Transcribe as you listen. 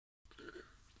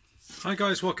Hi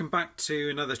guys, welcome back to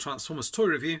another Transformers toy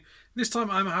review. This time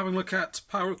I'm having a look at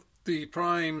Power of the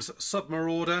Prime's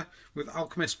Submarauder with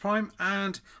Alchemist Prime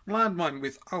and Landmine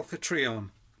with Alpha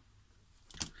Trion.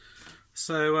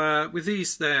 So with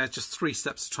these, they're just 3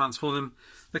 steps to transform them.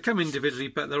 They come individually,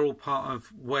 but they're all part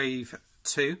of Wave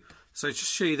 2. So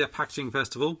just show you their packaging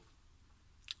first of all.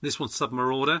 This one's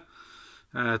Submarauder,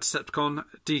 Decepticon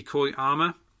Decoy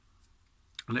Armour,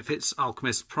 and it fits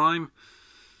Alchemist Prime,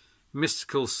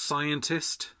 Mystical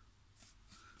Scientist,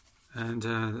 and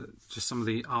just some of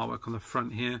the artwork on the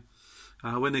front here.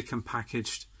 When they come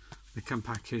packaged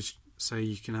so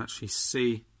you can actually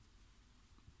see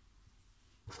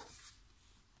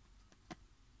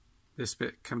this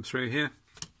bit come through here.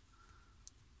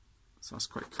 So that's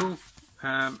quite cool.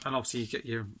 And obviously you get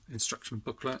your instruction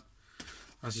booklet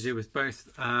as you do with both.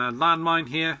 Landmine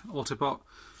here, Autobot,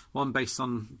 one based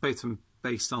on both of them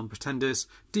based on Pretenders.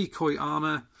 Decoy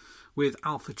Armour with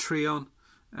Alpha Trion,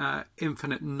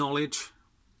 Infinite Knowledge,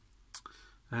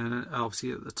 and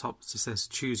obviously at the top it says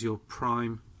choose your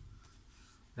prime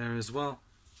there as well.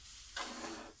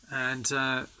 And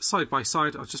side by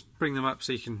side, I'll just bring them up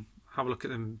so you can have a look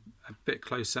at them a bit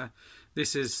closer.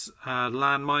 This is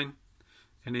Landmine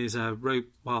in his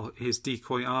his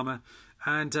decoy armour,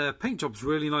 and paint job's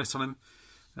really nice on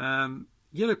him.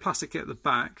 Yellow plastic at the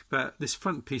back, but this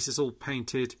front piece is all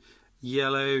painted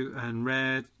yellow and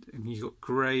red, and you've got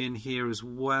grey in here as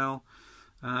well.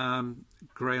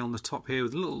 Grey on the top here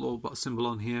with a little Autobot symbol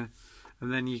on here,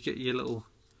 and then you get your little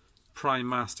Prime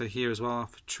Master here as well,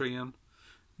 Alpha Trion.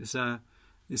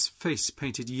 This face is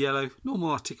painted yellow. Normal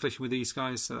articulation with these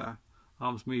guys, so their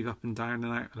arms move up and down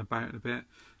and out and about a bit,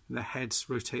 and their heads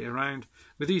rotate around.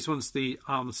 With these ones, the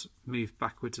arms move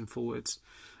backwards and forwards.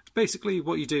 Basically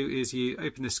what you do is you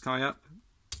open this guy up,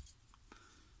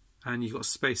 and you've got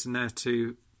space in there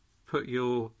to put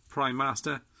your Prime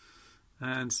Master,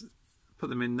 and put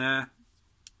them in there.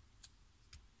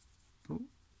 Ooh.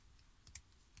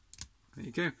 There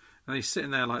you go. And they sit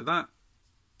in there like that,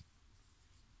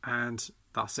 and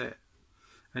that's it.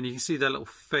 And you can see their little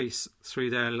face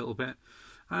through there a little bit.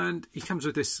 And he comes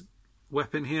with this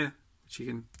weapon here, which you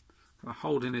can kind of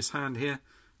hold in his hand here.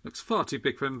 Looks far too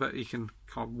big for him, but he can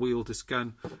kind of wield this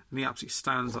gun, and he absolutely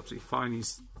stands absolutely fine.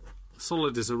 He's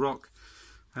solid as a rock.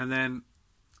 And then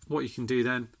what you can do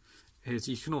then is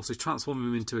you can also transform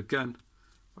him into a gun.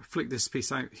 I flick this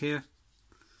piece out here,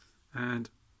 and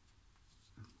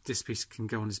this piece can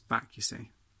go on his back, you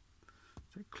see.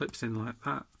 So it clips in like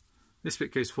that. This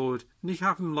bit goes forward, and you can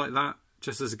have him like that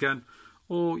just as a gun,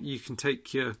 or you can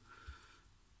take your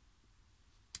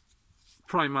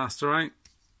Prime Master out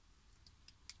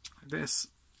like this,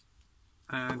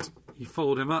 and you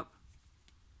fold him up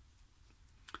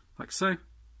like so.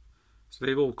 So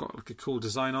they've all got like a cool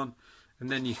design on, and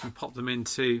then you can pop them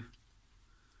into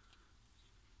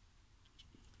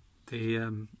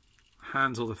the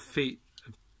hands or the feet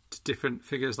of different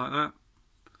figures like that.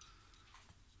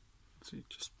 So you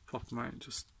just pop them out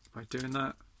just by doing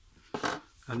that,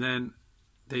 and then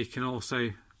they can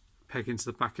also peg into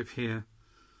the back of here.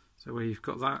 So where you've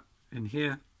got that in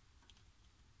here,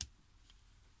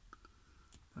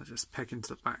 I just peg into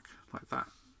the back like that.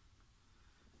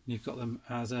 You've got them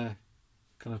as a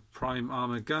kind of prime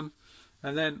armor gun.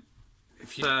 And then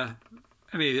if you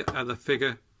any other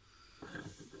figure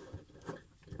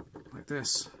like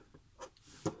this,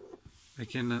 they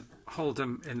can hold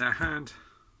them in their hand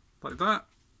like that,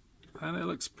 and it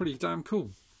looks pretty damn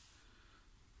cool.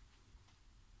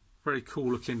 Very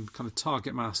cool looking kind of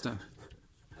Target Master.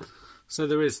 So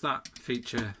there is that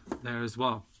feature there as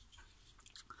well.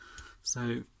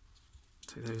 So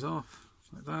take those off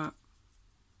like that.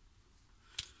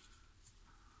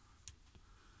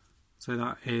 So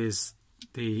that is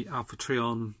the Alpha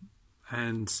Trion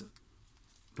and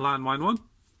Landmine one.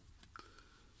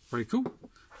 Very cool.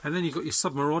 And then you've got your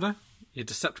Submarauder, your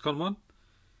Decepticon one,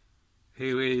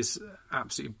 who is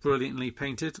absolutely brilliantly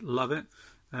painted. Love it.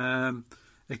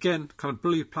 Again, kind of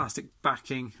blue plastic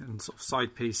backing and sort of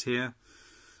side piece here.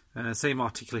 Same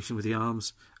articulation with the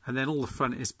arms. And then all the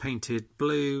front is painted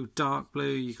blue, dark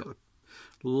blue. You've got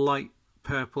the light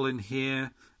purple in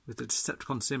here with the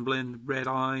Decepticon symbol in, red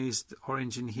eyes, the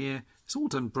orange in here. It's all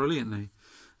done brilliantly.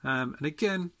 And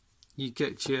again, you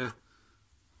get your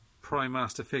Prime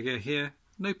Master figure here.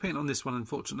 No paint on this one,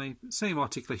 unfortunately. Same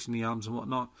articulation in the arms and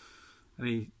whatnot.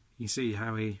 And you see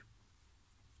how he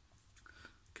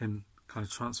can kind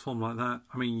of transform like that.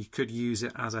 I mean, you could use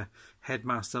it as a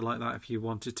headmaster like that if you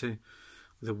wanted to,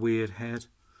 with a weird head.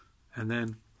 And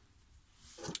then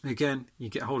again, you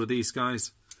get hold of these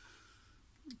guys,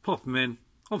 pop them in.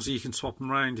 Obviously you can swap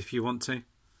them around if you want to,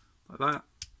 like that.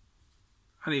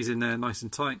 and he's in there nice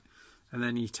and tight. And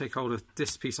then you take hold of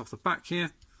this piece off the back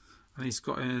here, and he's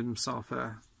got himself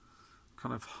a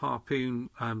kind of harpoon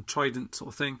trident sort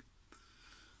of thing,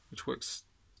 which works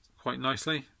quite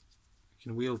nicely. You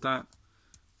can wield that,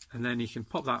 and then you can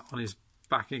pop that on his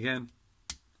back again.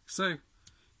 So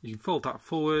you can fold that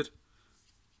forward,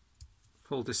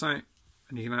 fold this out,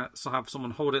 and you can have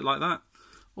someone hold it like that.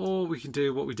 Or we can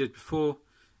do what we did before,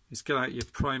 is get out your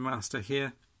Prime Master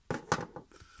here,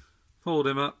 fold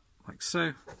him up like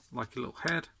so, like a little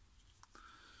head,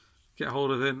 get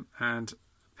hold of him and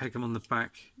peg him on the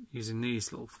back using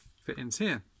these little fittings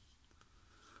here,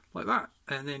 like that.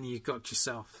 And then you've got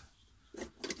yourself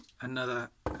another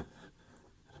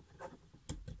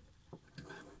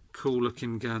cool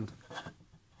looking gun,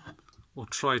 or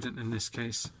trident in this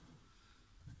case.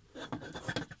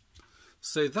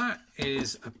 So that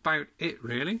is about it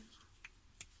really.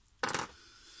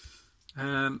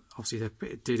 Obviously they're a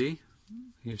bit of Diddy.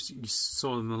 You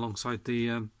saw them alongside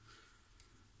the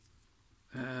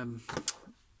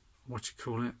what you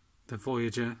call it, the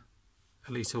Voyager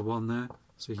Elite 1 there,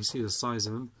 so you can see the size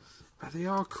of them. But they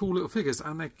are cool little figures,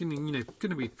 and they're going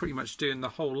to be pretty much doing the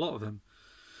whole lot of them.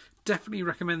 Definitely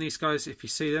recommend these guys if you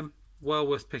see them. Well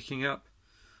worth picking up.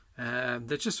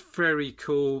 They're just very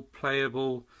cool,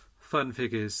 playable, fun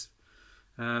figures.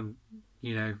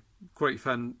 Great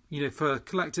fun. For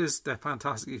collectors, they're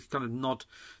fantastic. You kind of nod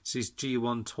to these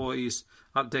G1 toys,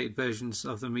 updated versions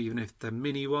of them, even if they're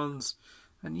mini ones.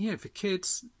 And for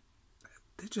kids,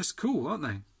 they're just cool, aren't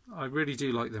they? I really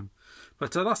do like them.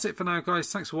 But that's it for now,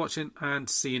 guys. Thanks for watching, and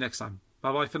see you next time.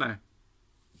 Bye bye for now.